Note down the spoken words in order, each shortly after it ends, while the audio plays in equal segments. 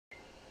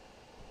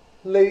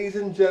Ladies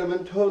and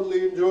gentlemen,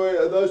 totally enjoy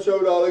the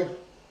show, darling.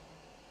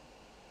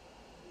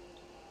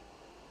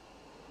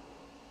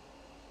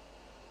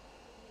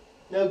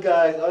 Now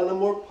guys, on a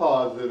more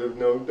positive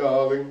note,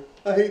 darling,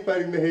 I hate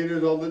fighting the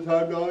haters all the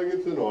time, darling,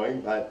 it's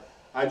annoying, but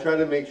I try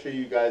to make sure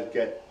you guys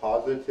get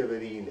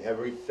positivity in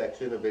every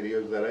section of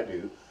videos that I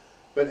do.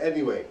 But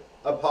anyway,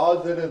 a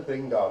positive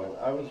thing, darling,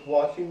 I was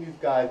watching these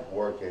guys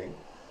working,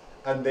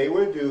 and they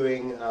were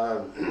doing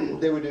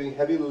they were doing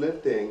heavy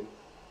lifting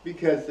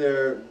because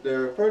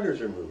they're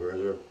furniture movers,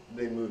 or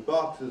they move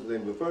boxes, they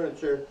move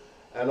furniture,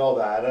 and all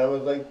that. And I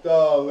was like,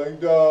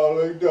 darling,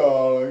 darling,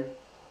 darling.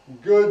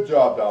 Good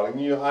job, darling.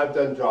 You know, I've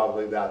done jobs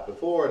like that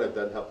before, and I've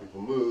done help people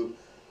move,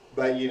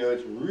 but you know,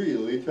 it's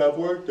really tough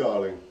work,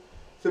 darling.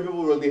 Some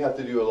people really have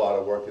to do a lot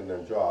of work in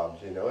their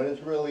jobs, you know, and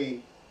it's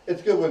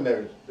good when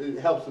it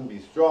helps them be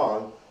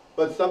strong,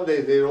 but some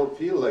days they don't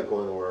feel like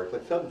going to work.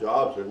 Like some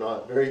jobs are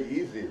not very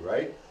easy,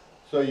 right?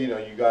 So, you know,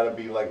 you got to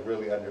be like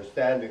really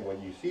understanding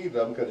when you see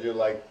them, because you're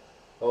like,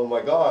 oh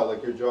my God,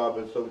 like your job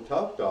is so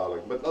tough,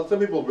 darling. But some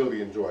people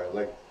really enjoy it.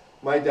 Like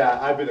my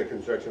dad, I've been a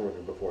construction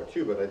worker before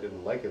too, but I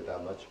didn't like it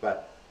that much.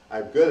 But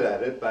I'm good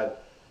at it.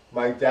 But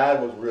my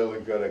dad was really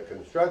good at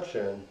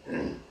construction,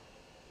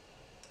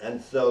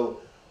 and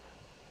so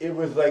it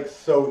was like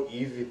so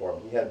easy for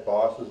him. He had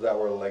bosses that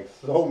were like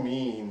so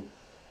mean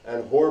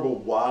and horrible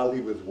while he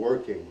was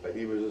working, but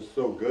he was just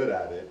so good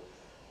at it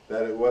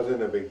that it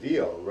wasn't a big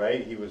deal,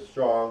 right? He was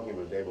strong, he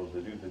was able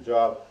to do the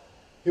job.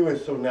 He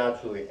was so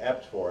naturally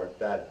apt for it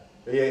that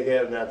he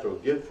had a natural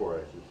gift for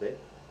it, I should say.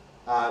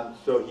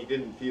 So he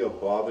didn't feel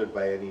bothered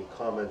by any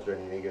comments or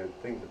any negative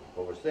things that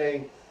people were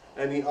saying.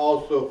 And he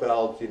also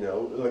felt, you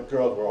know, like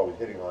girls were always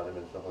hitting on him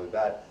and stuff like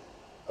that.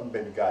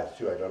 Maybe guys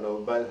too, I don't know,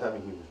 but I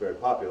mean, he was very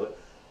popular.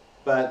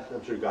 But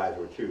I'm sure guys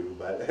were too.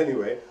 But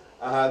anyway,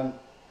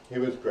 he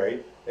was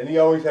great. And he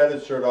always had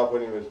his shirt off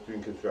when he was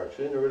doing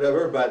construction or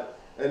whatever. But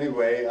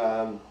anyway,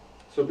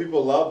 so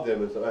people loved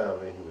him. And so, I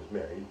don't know, he was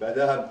married. But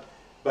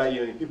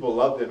you know, people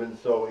loved him. And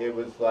so it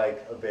was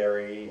like a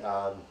very,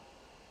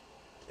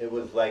 it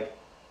was like,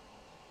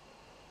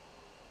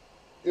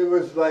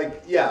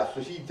 yeah,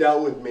 so he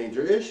dealt with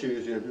major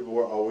issues. You know, people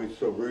were always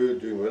so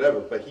rude, doing whatever,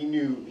 but he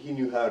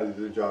knew how to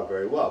do the job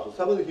very well. So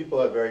some of the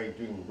people are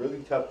doing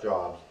really tough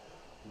jobs,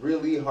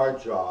 really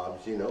hard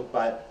jobs, you know,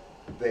 but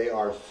they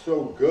are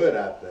so good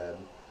at them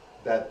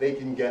that they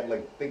can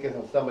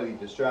have somebody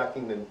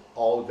distracting them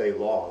all day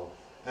long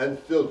and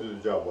still do the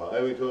job well.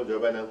 Anyway, told the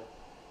job I know.